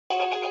Hi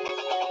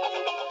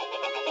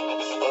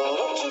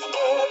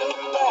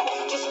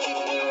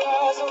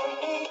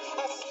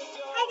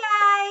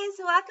guys,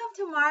 welcome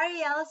to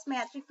Marielle's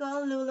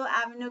Magical Lulu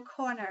Avenue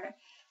Corner.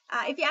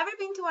 If you've ever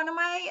been to one of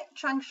my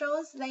trunk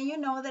shows, then you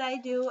know that I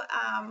do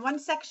one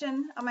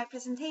section of my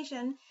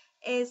presentation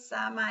is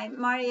my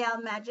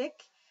Marielle Magic,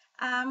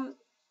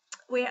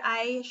 where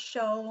I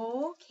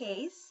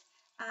showcase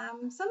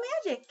some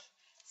magic.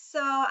 So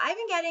I've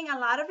been getting a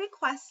lot of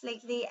requests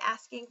lately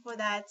asking for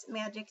that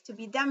magic to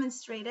be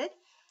demonstrated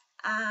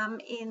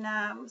in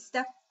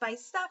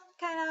step-by-step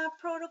kind of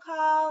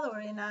protocol or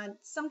in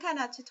some kind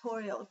of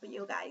tutorial for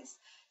you guys.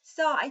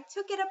 So I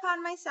took it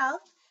upon myself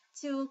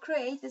to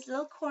create this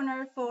little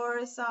corner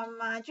for some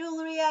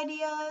jewelry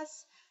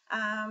ideas,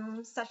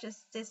 such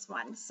as this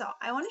one. So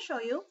I want to show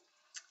you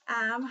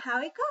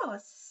how it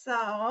goes.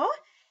 So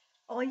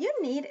all you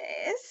need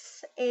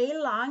is a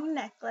long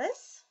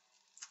necklace.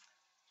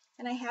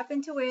 And I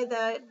happen to wear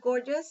the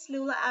gorgeous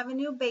Lulu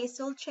Avenue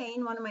Basel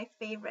chain, one of my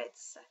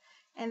favorites.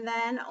 And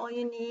then all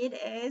you need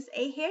is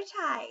a hair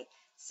tie.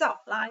 So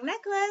long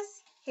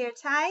necklace, hair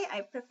tie.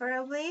 I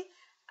preferably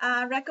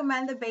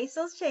recommend the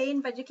Basel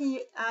chain, but you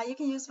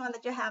can use one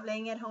that you have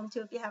laying at home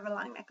too if you have a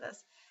long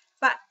necklace.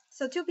 But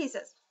so two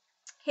pieces,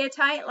 hair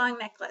tie, long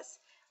necklace.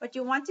 What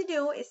you want to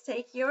do is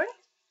take your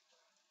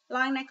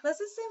long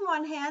necklaces in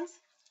one hand,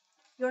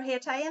 your hair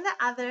tie in the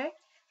other.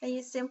 Then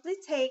you simply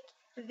take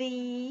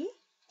the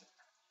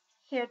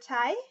hair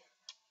tie,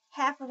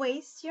 half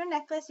waist your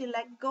necklace, you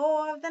let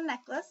go of the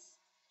necklace,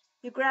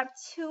 you grab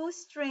two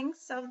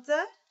strings of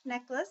the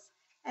necklace,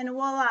 and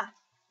voila.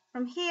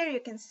 From here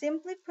you can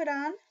simply put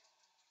on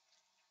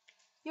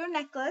your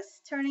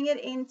necklace, turning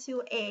it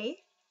into a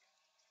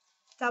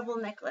double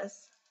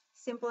necklace.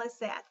 Simple as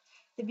that.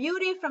 The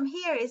beauty from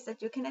here is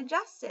that you can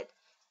adjust it.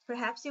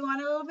 Perhaps you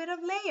want a little bit of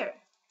layer.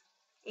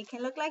 It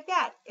can look like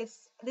that.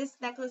 This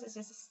necklace is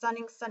just a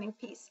stunning, stunning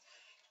piece.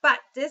 But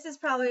this is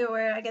probably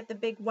where I get the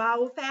big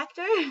wow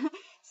factor.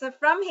 So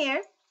from here,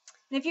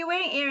 and if you're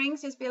wearing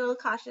earrings, just be a little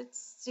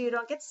cautious so you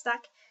don't get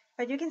stuck.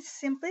 But you can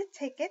simply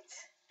take it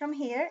from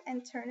here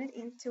and turn it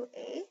into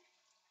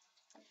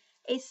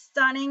a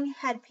stunning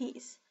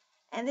headpiece.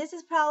 And this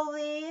is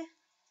probably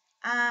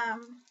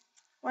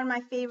one of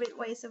my favorite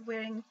ways of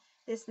wearing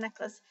this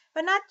necklace.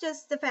 But not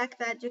just the fact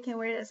that you can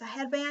wear it as a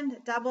headband,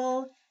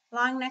 double,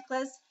 long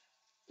necklace.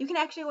 You can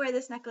actually wear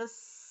this necklace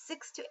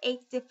 6 to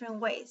 8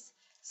 different ways.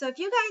 So if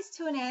you guys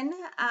tune in,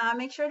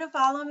 make sure to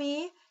follow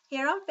me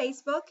here on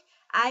Facebook.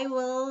 I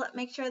will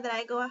make sure that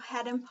I go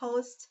ahead and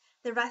post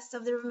the rest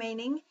of the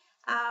remaining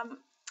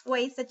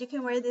ways that you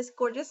can wear this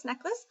gorgeous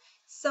necklace.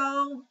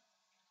 So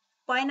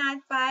why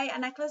not buy a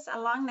necklace, a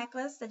long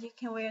necklace that you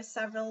can wear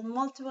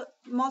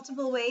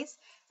multiple ways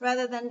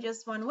rather than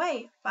just one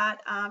way.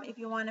 But if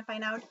you want to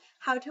find out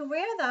how to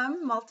wear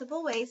them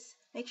multiple ways,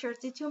 make sure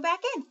to tune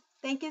back in.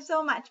 Thank you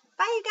so much.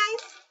 Bye, you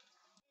guys.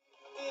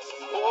 This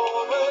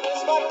woman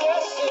is my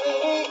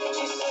destiny,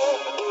 she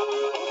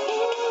said.